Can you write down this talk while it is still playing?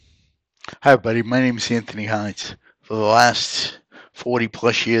Hi, buddy. My name is Anthony Hines. For the last 40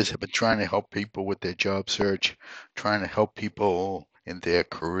 plus years, I've been trying to help people with their job search, trying to help people in their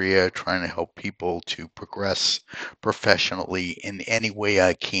career, trying to help people to progress professionally in any way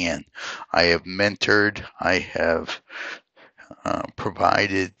I can. I have mentored, I have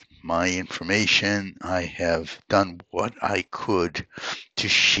provided my information, I have done what I could to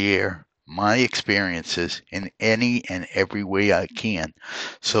share my experiences in any and every way I can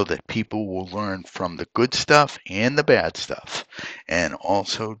so that people will learn from the good stuff and the bad stuff, and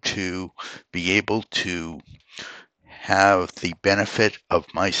also to be able to have the benefit of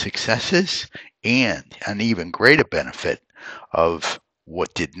my successes and an even greater benefit of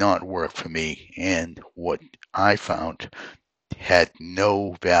what did not work for me and what I found had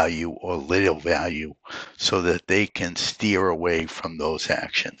no value or little value so that they can steer away from those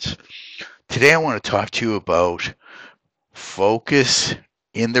actions. Today, I want to talk to you about focus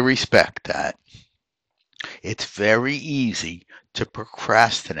in the respect that it's very easy to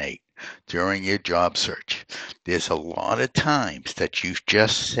procrastinate during your job search. There's a lot of times that you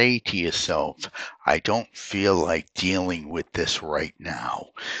just say to yourself, I don't feel like dealing with this right now.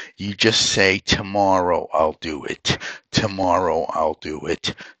 You just say, tomorrow I'll do it. Tomorrow I'll do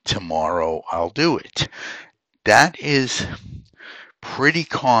it. Tomorrow I'll do it. That is pretty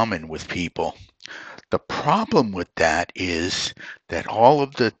common with people. The problem with that is that all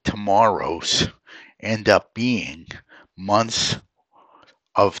of the tomorrows end up being months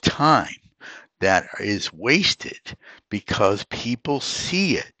of time that is wasted because people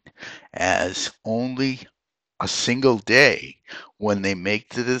see it as only a single day when they make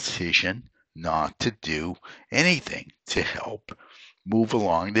the decision not to do anything to help move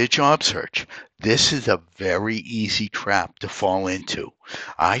along their job search. This is a very easy trap to fall into.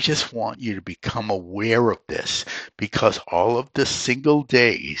 I just want you to become aware of this because all of the single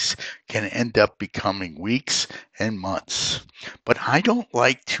days can end up becoming weeks and months. But I don't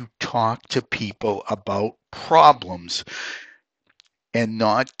like to talk to people about problems and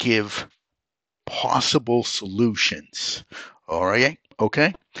not give possible solutions. All right?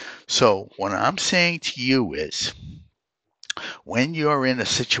 Okay? So, what I'm saying to you is when you're in a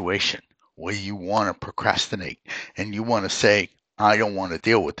situation where you want to procrastinate and you want to say, I don't want to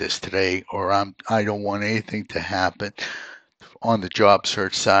deal with this today, or I don't want anything to happen on the job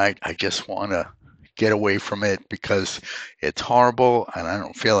search side. I just want to get away from it because it's horrible and I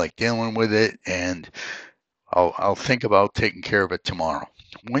don't feel like dealing with it, and I'll think about taking care of it tomorrow.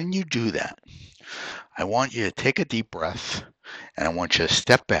 When you do that, I want you to take a deep breath and I want you to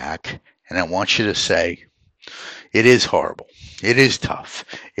step back and I want you to say, it is horrible. It is tough.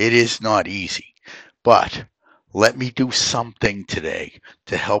 It is not easy. But let me do something today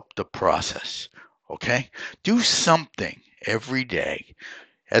to help the process. Okay? Do something every day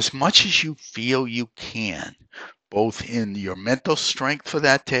as much as you feel you can, both in your mental strength for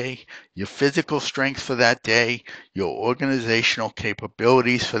that day, your physical strength for that day, your organizational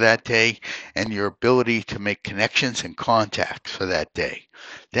capabilities for that day, and your ability to make connections and contacts for that day.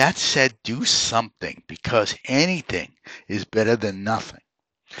 That said, do something because anything is better than nothing,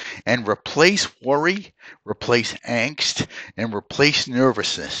 and replace worry, replace angst, and replace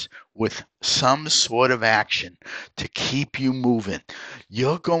nervousness with some sort of action to keep you moving.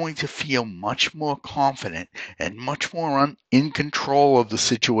 You're going to feel much more confident and much more in control of the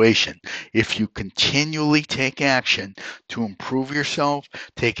situation if you continually take action to improve yourself,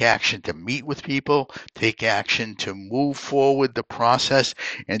 take action to meet with people, take action to move forward the process,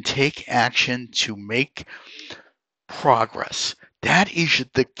 and take action to make progress. That is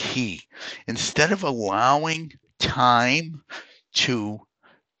the key. Instead of allowing time to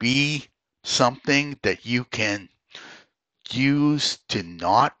be something that you can use to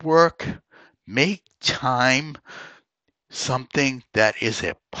not work, make time something that is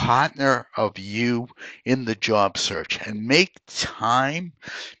a partner of you in the job search, and make time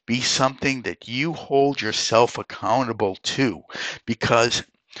be something that you hold yourself accountable to, because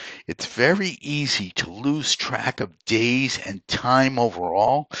it's very easy to lose track of days and time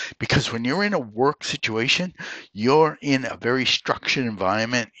overall because when you're in a work situation, you're in a very structured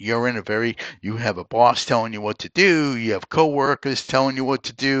environment. You have a boss telling you what to do, you have coworkers telling you what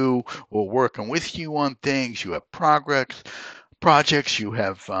to do or working with you on things, you have projects, you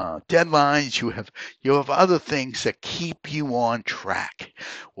have deadlines, you have other things that keep you on track.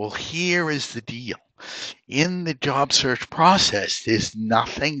 Well, here is the deal. In the job search process, there's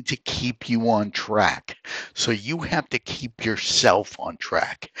nothing to keep you on track. So you have to keep yourself on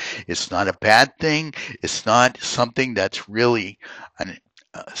track. It's not a bad thing. It's not something that's really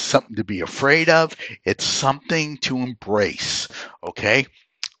something to be afraid of. It's something to embrace. Okay.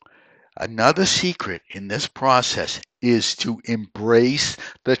 Another secret in this process is to embrace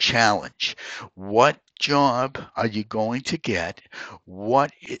the challenge. What job are you going to get?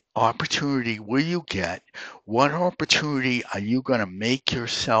 What opportunity will you get? What opportunity are you going to make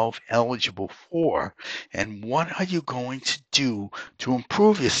yourself eligible for? And what are you going to do to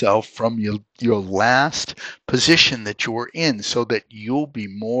improve yourself from your last position that you were in so that you'll be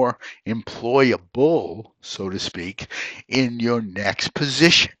more employable, so to speak, in your next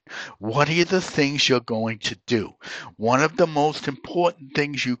position? What are the things you're going to do? One of the most important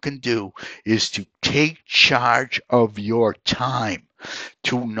things you can do is to take charge of your time,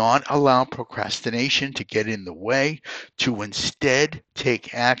 to not allow procrastination to get in the way, to instead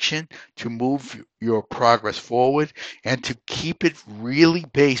take action, to move your progress forward, and to keep it really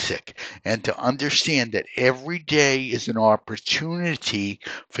basic, and to understand that every day is an opportunity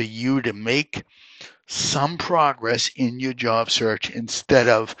for you to make some progress in your job search instead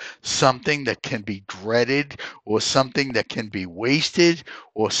of something that can be dreaded or something that can be wasted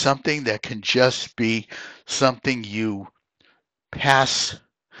or something that can just be something you pass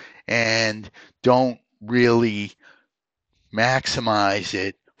and don't really maximize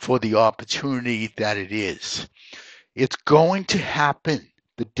it for the opportunity that it is. It's going to happen.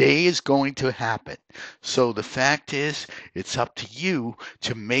 The day is going to happen. So the fact is, it's up to you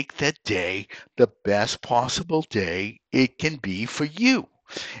to make that day the best possible day it can be for you.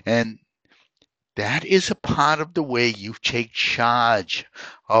 And that is a part of the way you take charge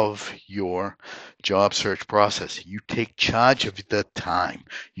of your job search process. You take charge of the time.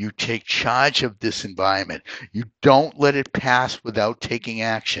 You take charge of this environment. You don't let it pass without taking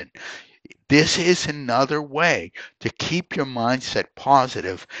action. This is another way to keep your mindset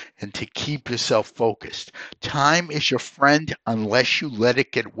positive and to keep yourself focused. Time is your friend unless you let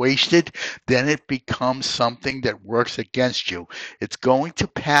it get wasted, then it becomes something that works against you. It's going to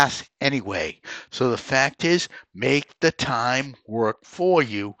pass anyway. So the fact is, make the time work for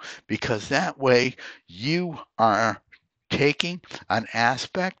you because that way you are taking an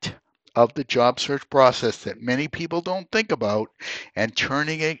aspect of the job search process that many people don't think about and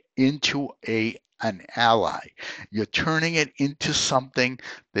turning it into an ally. You're turning it into something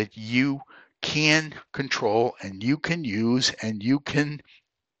that you can control and you can use and you can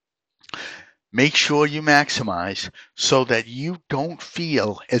make sure you maximize so that you don't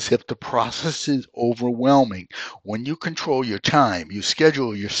feel as if the process is overwhelming. When you control your time, you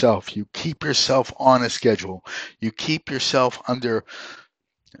schedule yourself, you keep yourself on a schedule, you keep yourself under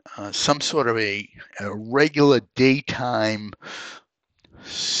some sort of a regular daytime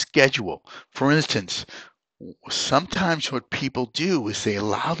schedule. For instance, sometimes what people do is they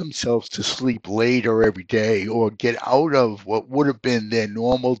allow themselves to sleep later every day or get out of what would have been their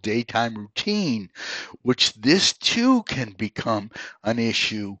normal daytime routine, which this too can become an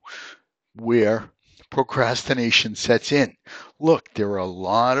issue where procrastination sets in. Look, there are a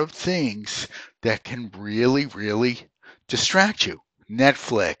lot of things that can really, really distract you.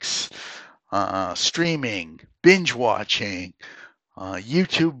 Netflix, streaming, binge watching,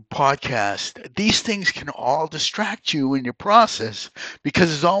 YouTube podcast, these things can all distract you in your process because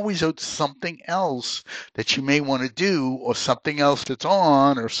there's always something else that you may want to do, or something else that's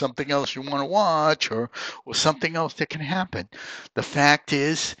on, or something else you want to watch, or something else that can happen. The fact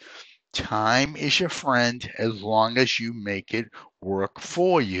is, time is your friend as long as you make it work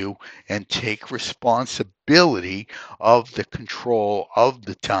for you and take responsibility of the control of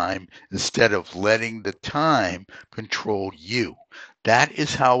the time instead of letting the time control you. That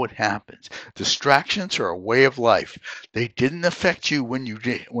is how it happens. Distractions are a way of life. They didn't affect you when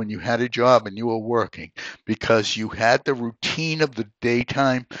you had a job and you were working because you had the routine of the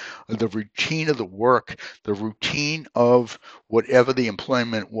daytime, the routine of the work, the routine of whatever the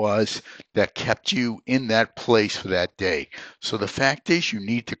employment was that kept you in that place for that day. So the fact is, you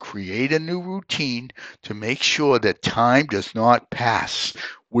need to create a new routine to make sure that time does not pass,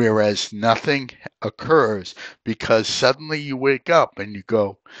 whereas nothing occurs because suddenly you wake up and you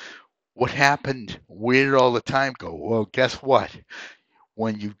go, what happened? Where did all the time go? Well, guess what?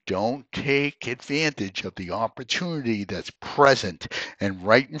 When you don't take advantage of the opportunity that's present and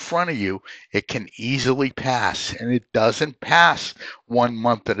right in front of you, it can easily pass. And it doesn't pass 1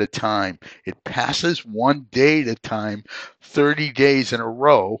 month at a time, it passes one day at a time, 30 days in a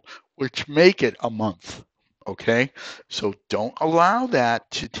row, which make it a month. Okay? So don't allow that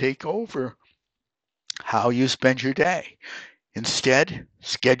to take over how you spend your day. Instead,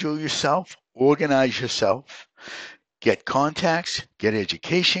 schedule yourself, organize yourself, get contacts, get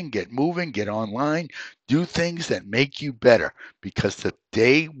education, get moving, get online, do things that make you better because the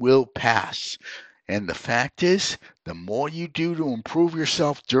day will pass. And the fact is, the more you do to improve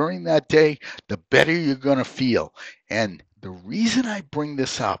yourself during that day, the better you're going to feel. And the reason I bring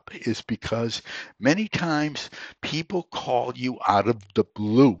this up is because many times people call you out of the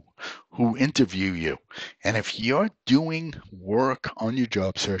blue who interview you. And if you're doing work on your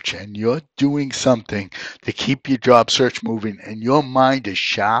job search and you're doing something to keep your job search moving and your mind is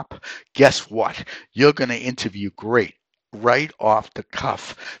sharp, guess what? You're going to interview great right off the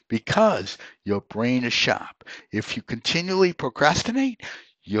cuff because your brain is sharp. If you continually procrastinate,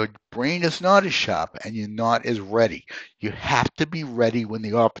 your brain is not as sharp and you're not as ready. You have to be ready when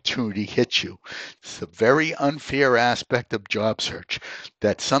the opportunity hits you. It's a very unfair aspect of job search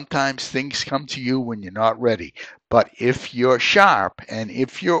that sometimes things come to you when you're not ready. But if you're sharp and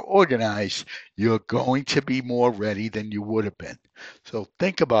if you're organized, you're going to be more ready than you would have been. So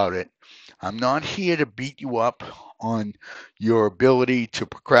think about it. I'm not here to beat you up on your ability to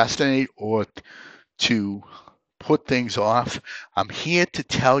procrastinate or to put things off. I'm here to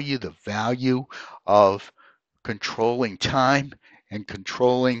tell you the value of controlling time and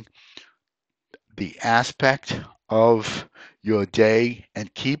controlling the aspect of your day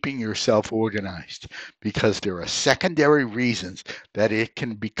and keeping yourself organized because there are secondary reasons that it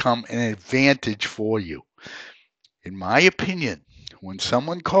can become an advantage for you. In my opinion, when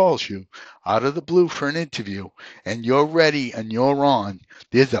someone calls you out of the blue for an interview and you're ready and you're on,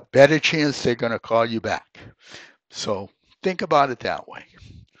 there's a better chance they're going to call you back. So think about it that way.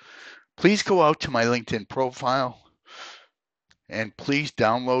 Please go out to my LinkedIn profile and please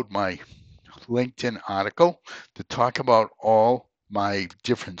download my LinkedIn article to talk about all my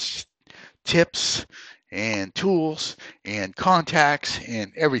different tips and tools and contacts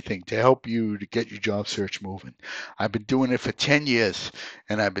and everything to help you to get your job search moving. I've been doing it for 10 years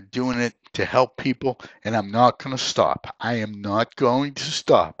and I've been doing it to help people and I'm not going to stop. I am not going to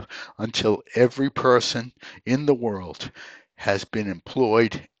stop until every person in the world has been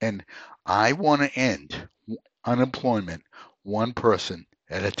employed and I want to end unemployment one person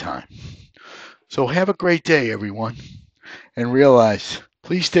at a time. So have a great day, everyone, and realize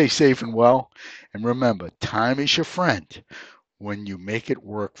please stay safe and well. And remember, time is your friend when you make it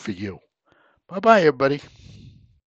work for you. Bye bye, everybody.